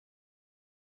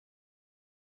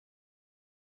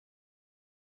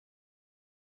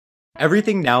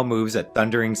Everything now moves at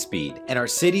thundering speed, and our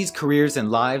cities, careers, and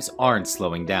lives aren't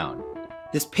slowing down.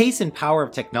 This pace and power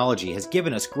of technology has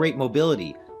given us great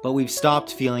mobility, but we've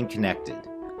stopped feeling connected.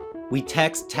 We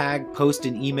text, tag, post,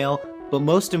 and email, but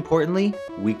most importantly,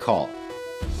 we call.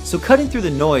 So cutting through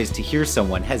the noise to hear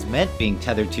someone has meant being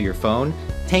tethered to your phone,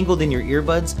 tangled in your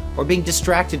earbuds, or being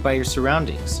distracted by your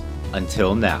surroundings.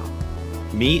 Until now.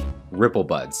 Meet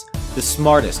Revols, the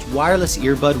smartest wireless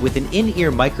earbud with an in-ear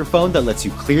microphone that lets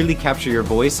you clearly capture your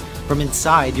voice from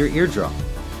inside your eardrum.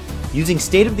 Using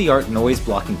state-of-the-art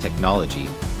noise-blocking technology,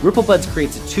 Revols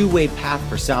creates a two-way path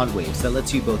for sound waves that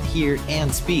lets you both hear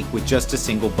and speak with just a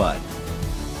single bud.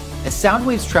 As sound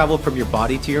waves travel from your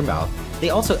body to your mouth, they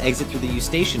also exit through the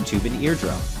eustachian tube and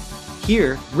eardrum.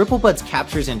 Here, Revols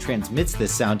captures and transmits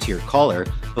this sound to your collar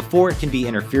before it can be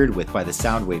interfered with by the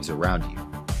sound waves around you.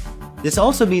 This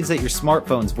also means that your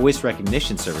smartphone's voice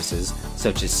recognition services,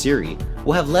 such as Siri,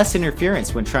 will have less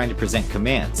interference when trying to present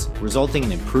commands, resulting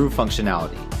in improved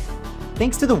functionality.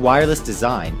 Thanks to the wireless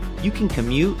design, you can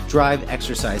commute, drive,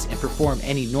 exercise, and perform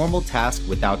any normal task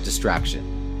without distraction.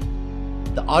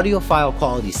 The audiophile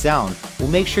quality sound will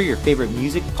make sure your favorite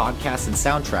music, podcasts, and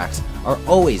soundtracks are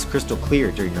always crystal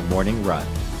clear during your morning run.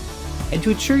 And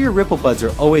to ensure your Revols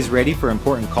are always ready for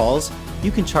important calls, you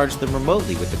can charge them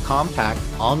remotely with the compact,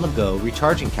 on-the-go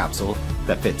recharging capsule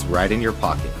that fits right in your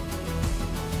pocket.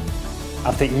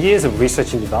 After years of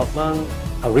research and development,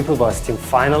 our Revols team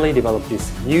finally developed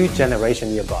this new generation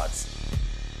earbuds.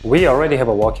 We already have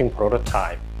a working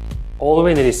prototype. All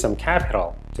we need is some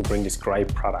capital to bring this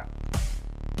great product.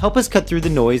 Help us cut through the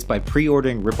noise by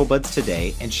pre-ordering Revols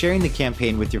today and sharing the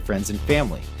campaign with your friends and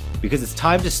family, because it's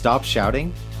time to stop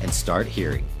shouting and start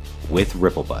hearing with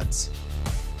Revols.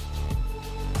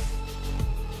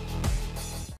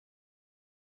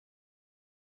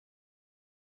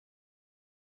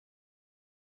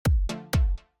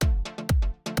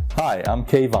 Hi, I'm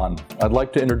Kayvon. I'd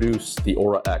like to introduce the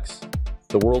ORA-X,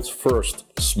 the world's first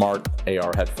smart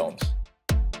AR headphones.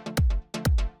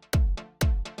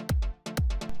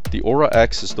 The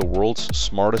ORA-X is the world's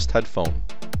smartest headphone.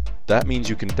 That means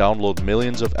you can download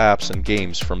millions of apps and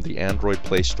games from the Android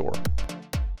Play Store.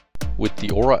 With the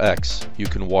ORA-X, you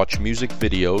can watch music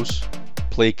videos,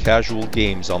 play casual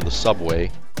games on the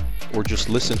subway, or just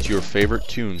listen to your favorite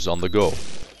tunes on the go.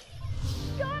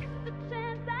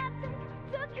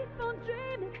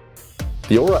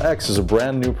 The ORA-X is a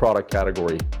brand new product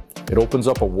category. It opens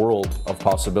up a world of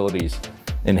possibilities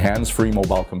in hands-free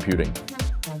mobile computing.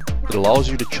 It allows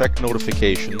you to check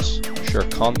notifications, share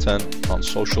content on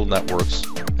social networks,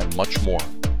 and much more.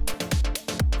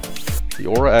 The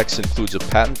ORA-X includes a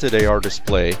patented AR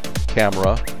display,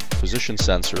 camera, position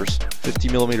sensors,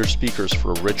 50mm speakers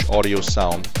for a rich audio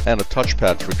sound, and a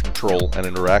touchpad for control and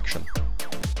interaction.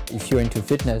 If you're into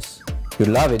fitness, you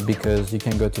love it because you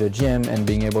can go to the gym and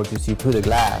being able to see through the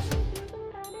glass.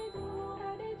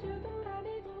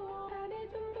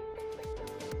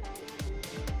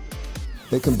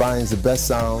 It combines the best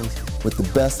sounds with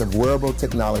the best of wearable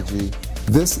technology.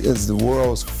 This is the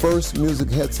world's first music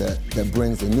headset that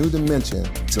brings a new dimension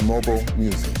to mobile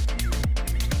music.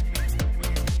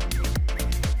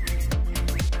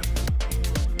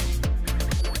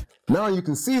 Now you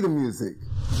can see the music.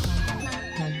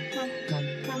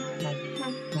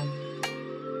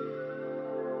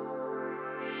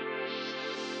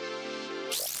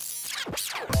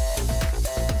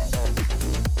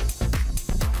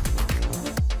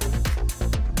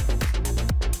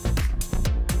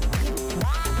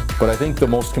 But I think the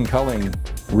most compelling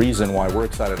reason why we're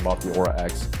excited about the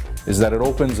ORA-X is that it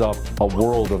opens up a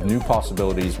world of new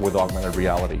possibilities with augmented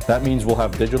reality. That means we'll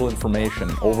have digital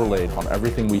information overlaid on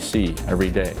everything we see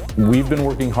every day. We've been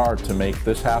working hard to make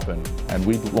this happen, and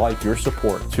we'd like your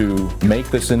support to make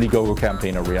this Indiegogo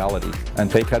campaign a reality and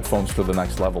take headphones to the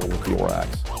next level with the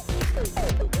ORA-X.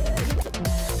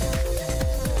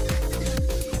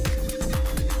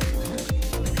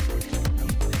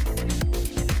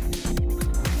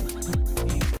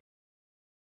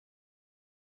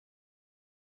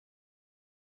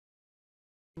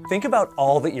 Think about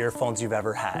all the earphones you've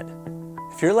ever had.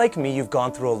 If you're like me, you've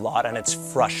gone through a lot and it's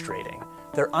frustrating.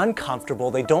 They're uncomfortable,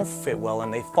 they don't fit well,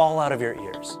 and they fall out of your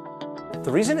ears.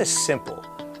 The reason is simple.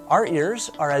 Our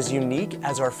ears are as unique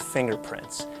as our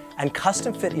fingerprints, and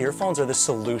custom fit earphones are the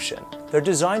solution. They're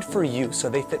designed for you, so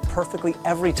they fit perfectly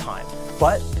every time.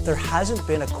 But there hasn't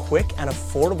been a quick and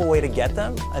affordable way to get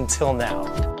them until now.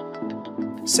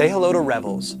 Say hello to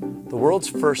Revols, the world's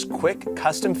first quick,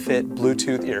 custom-fit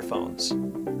Bluetooth earphones.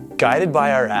 Guided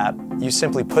by our app, you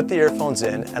simply put the earphones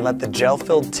in and let the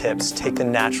gel-filled tips take the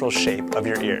natural shape of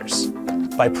your ears.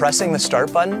 By pressing the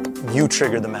start button, you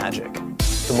trigger the magic.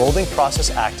 the molding process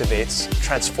activates,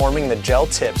 transforming the gel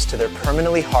tips to their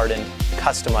permanently hardened,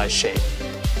 customized shape.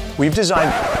 We've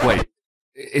designed... Wait,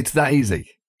 it's that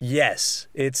easy? Yes,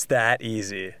 it's that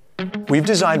easy. We've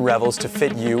designed Revols to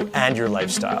fit you and your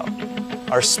lifestyle.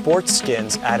 Our sports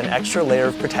skins add an extra layer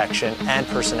of protection and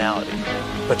personality.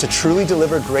 But to truly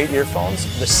deliver great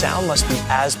earphones, the sound must be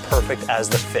as perfect as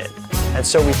the fit. And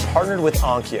so we've partnered with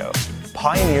Onkyo,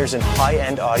 pioneers in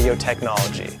high-end audio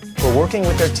technology. We're working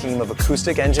with their team of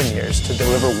acoustic engineers to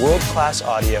deliver world-class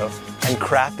audio and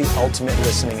craft the ultimate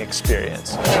listening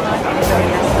experience.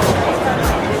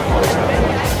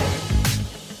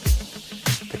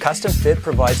 The custom fit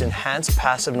provides enhanced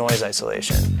passive noise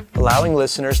isolation, allowing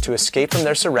listeners to escape from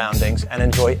their surroundings and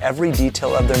enjoy every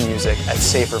detail of their music at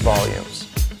safer volumes.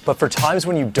 But for times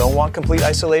when you don't want complete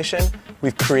isolation,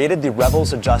 we've created the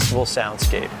Revols Adjustable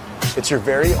Soundscape. It's your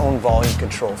very own volume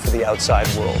control for the outside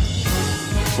world.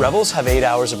 Revols have 8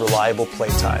 hours of reliable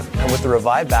playtime, and with the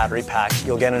Revive battery pack,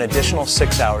 you'll get an additional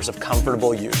 6 hours of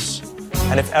comfortable use.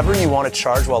 And if ever you want to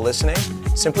charge while listening,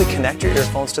 simply connect your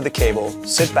earphones to the cable,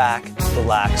 sit back,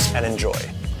 relax, and enjoy.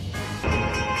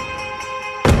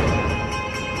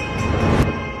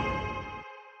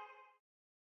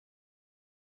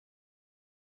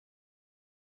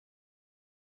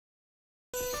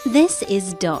 This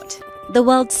is Dot, the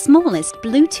world's smallest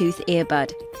Bluetooth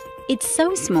earbud. It's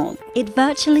so small, it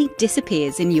virtually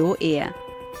disappears in your ear.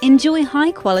 Enjoy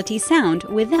high-quality sound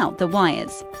without the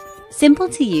wires. Simple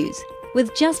to use,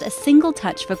 with just a single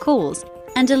touch for calls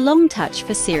and a long touch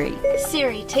for Siri.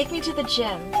 Siri, take me to the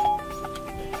gym.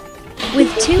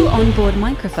 With 2 onboard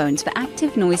microphones for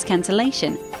active noise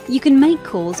cancellation, you can make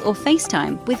calls or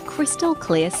FaceTime with crystal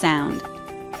clear sound.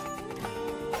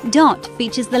 Dot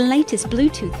features the latest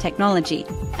Bluetooth technology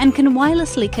and can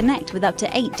wirelessly connect with up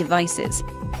to 8 devices.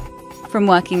 From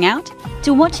working out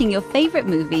to watching your favorite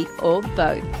movie or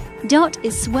both, Dot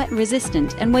is sweat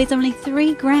resistant and weighs only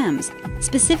 3 grams,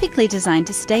 specifically designed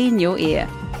to stay in your ear.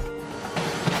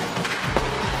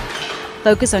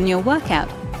 Focus on your workout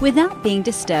without being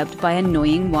disturbed by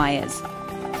annoying wires.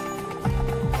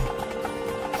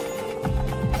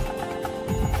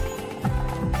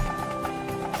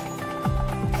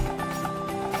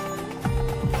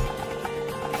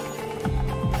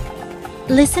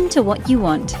 Listen to what you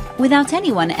want without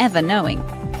anyone ever knowing.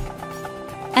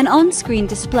 An on-screen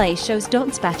display shows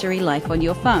Dot's battery life on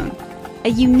your phone. A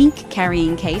unique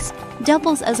carrying case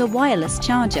doubles as a wireless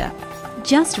charger.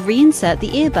 Just reinsert the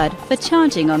earbud for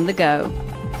charging on the go.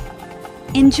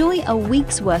 Enjoy a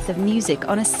week's worth of music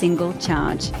on a single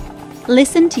charge.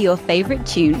 Listen to your favorite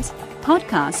tunes,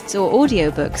 podcasts or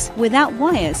audiobooks without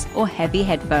wires or heavy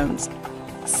headphones.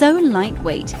 So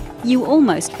lightweight, you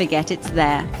almost forget it's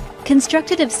there.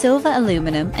 Constructed of silver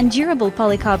aluminum and durable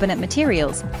polycarbonate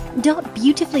materials, Dot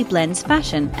beautifully blends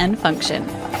fashion and function.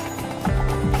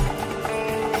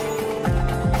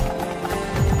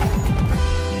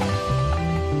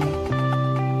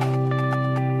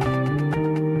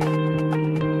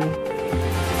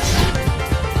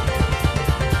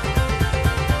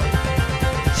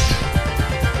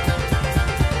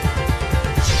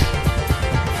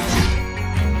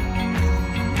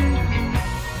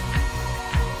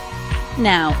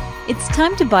 Now, it's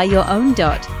time to buy your own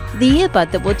Dot, the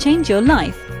earbud that will change your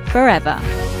life forever.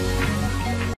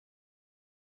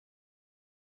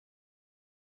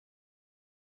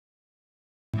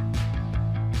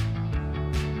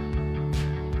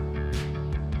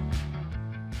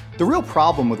 The real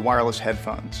problem with wireless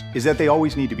headphones is that they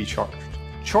always need to be charged.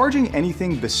 Charging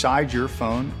anything besides your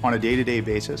phone on a day-to-day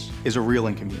basis is a real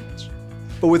inconvenience.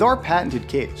 But with our patented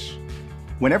case,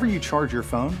 whenever you charge your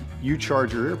phone, you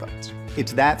charge your earbuds.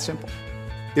 It's that simple.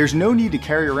 There's no need to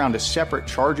carry around a separate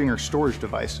charging or storage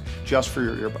device just for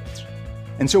your earbuds.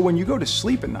 And so when you go to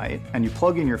sleep at night and you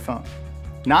plug in your phone,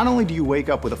 not only do you wake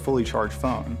up with a fully charged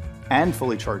phone and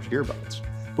fully charged earbuds,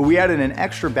 but we added an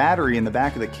extra battery in the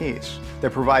back of the case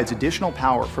that provides additional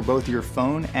power for both your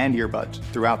phone and earbuds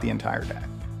throughout the entire day.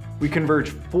 We converge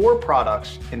 4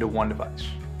 products into one device.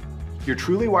 Your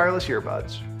truly wireless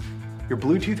earbuds, your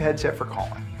Bluetooth headset for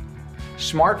calling,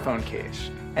 smartphone case,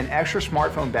 and extra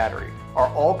smartphone battery are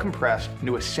all compressed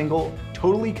into a single,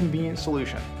 totally convenient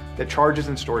solution that charges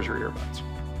and stores your earbuds.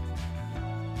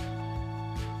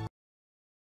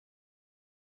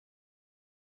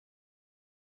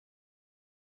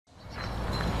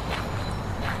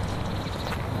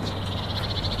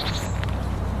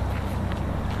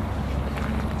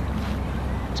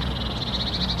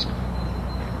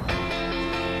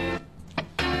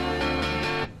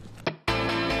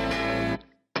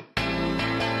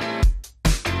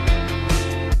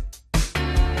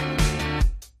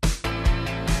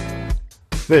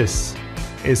 This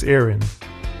is Earin.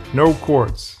 No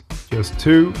cords, just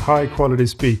two high-quality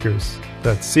speakers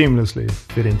that seamlessly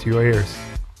fit into your ears.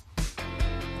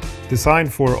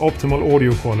 Designed for optimal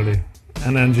audio quality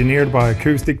and engineered by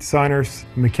acoustic designers,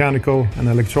 mechanical and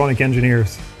electronic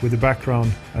engineers with a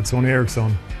background at Sony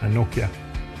Ericsson and Nokia.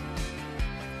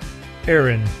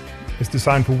 Earin is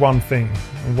designed for one thing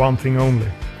and one thing only,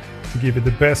 to give you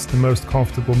the best and most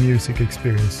comfortable music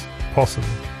experience possible.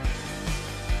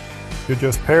 You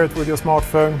just pair it with your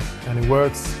smartphone and it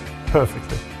works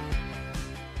perfectly.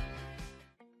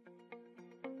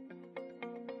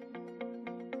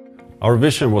 Our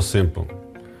vision was simple: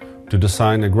 to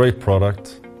design a great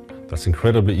product that's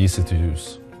incredibly easy to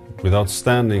use, with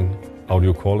outstanding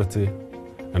audio quality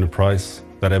and a price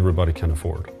that everybody can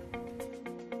afford.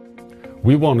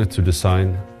 We wanted to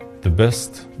design the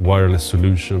best wireless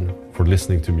solution for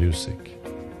listening to music.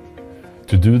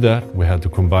 To do that, we had to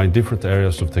combine different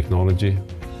areas of technology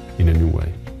in a new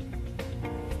way.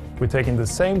 We're taking the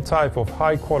same type of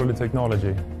high-quality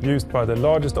technology used by the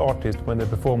largest artists when they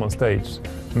perform on stage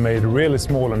and made it really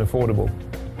small and affordable.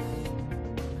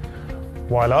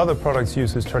 While other products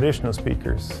use traditional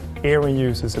speakers, Earin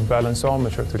uses a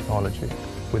balanceometer technology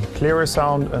with clearer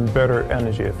sound and better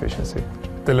energy efficiency,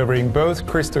 delivering both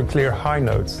crystal clear high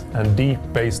notes and deep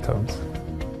bass tones.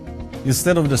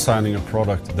 Instead of designing a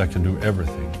product that can do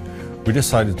everything, we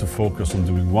decided to focus on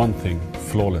doing one thing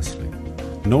flawlessly.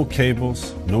 No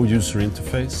cables, no user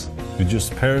interface. You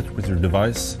just pair it with your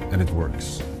device and it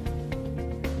works.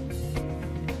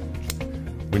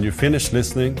 When you finish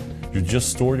listening, you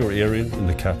just store your Earin in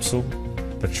the capsule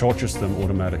that charges them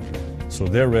automatically, so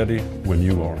they're ready when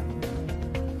you are.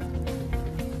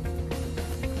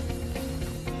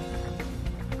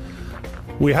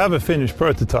 We have a finished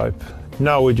prototype.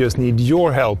 Now we just need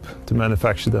your help to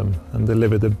manufacture them and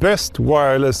deliver the best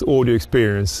wireless audio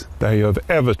experience that you have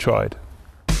ever tried.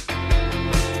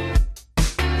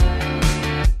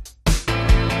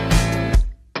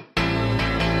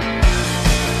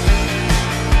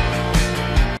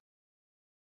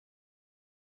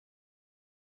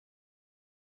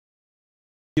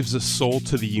 Gives a soul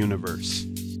to the universe,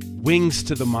 wings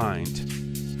to the mind,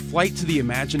 flight to the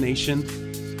imagination,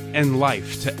 and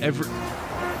life to every...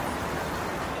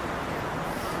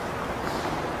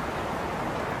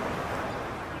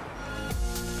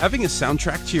 Having a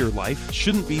soundtrack to your life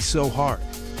shouldn't be so hard.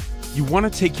 You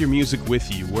want to take your music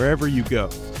with you wherever you go,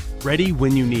 ready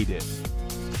when you need it.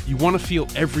 You want to feel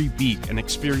every beat and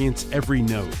experience every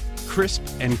note, crisp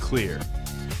and clear.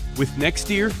 With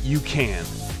Nextear, you can.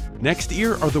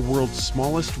 Nextear are the world's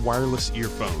smallest wireless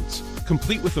earphones,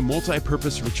 complete with a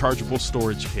multi-purpose rechargeable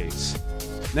storage case.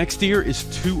 Nextear is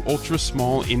two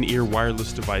ultra-small in-ear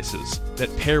wireless devices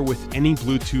that pair with any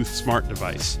Bluetooth smart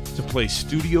device to play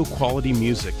studio-quality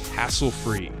music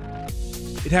hassle-free.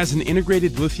 It has an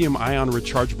integrated lithium-ion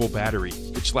rechargeable battery,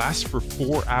 which lasts for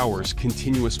 4 hours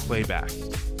continuous playback.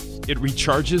 It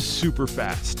recharges super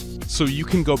fast, so you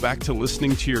can go back to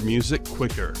listening to your music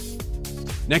quicker.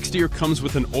 Nextear comes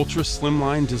with an ultra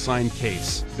slimline design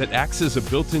case that acts as a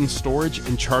built-in storage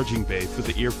and charging bay for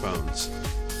the earphones.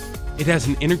 It has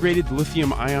an integrated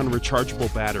lithium-ion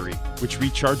rechargeable battery, which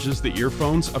recharges the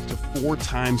earphones up to 4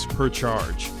 times per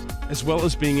charge, as well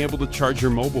as being able to charge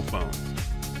your mobile phone.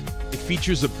 It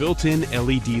features a built-in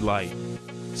LED light,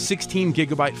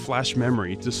 16GB flash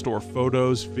memory to store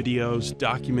photos, videos,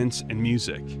 documents, and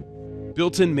music,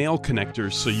 built-in mail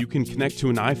connectors so you can connect to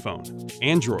an iPhone,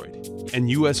 Android, and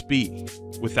USB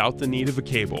without the need of a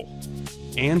cable,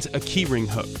 and a keyring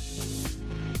hook.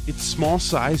 Its small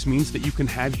size means that you can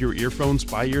have your earphones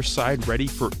by your side ready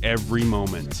for every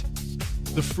moment.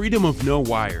 The freedom of no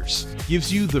wires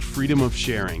gives you the freedom of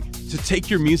sharing, to take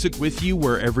your music with you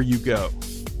wherever you go,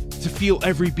 to feel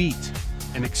every beat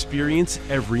and experience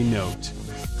every note,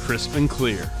 crisp and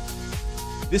clear.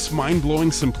 This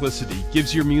mind-blowing simplicity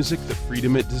gives your music the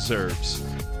freedom it deserves.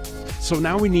 So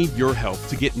now we need your help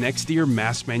to get Nextear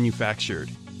mass manufactured.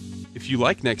 If you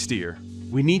like Nextear,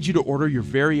 we need you to order your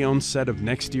very own set of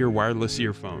Nextear wireless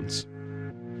earphones.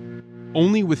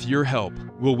 Only with your help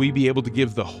will we be able to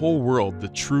give the whole world the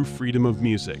true freedom of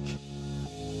music.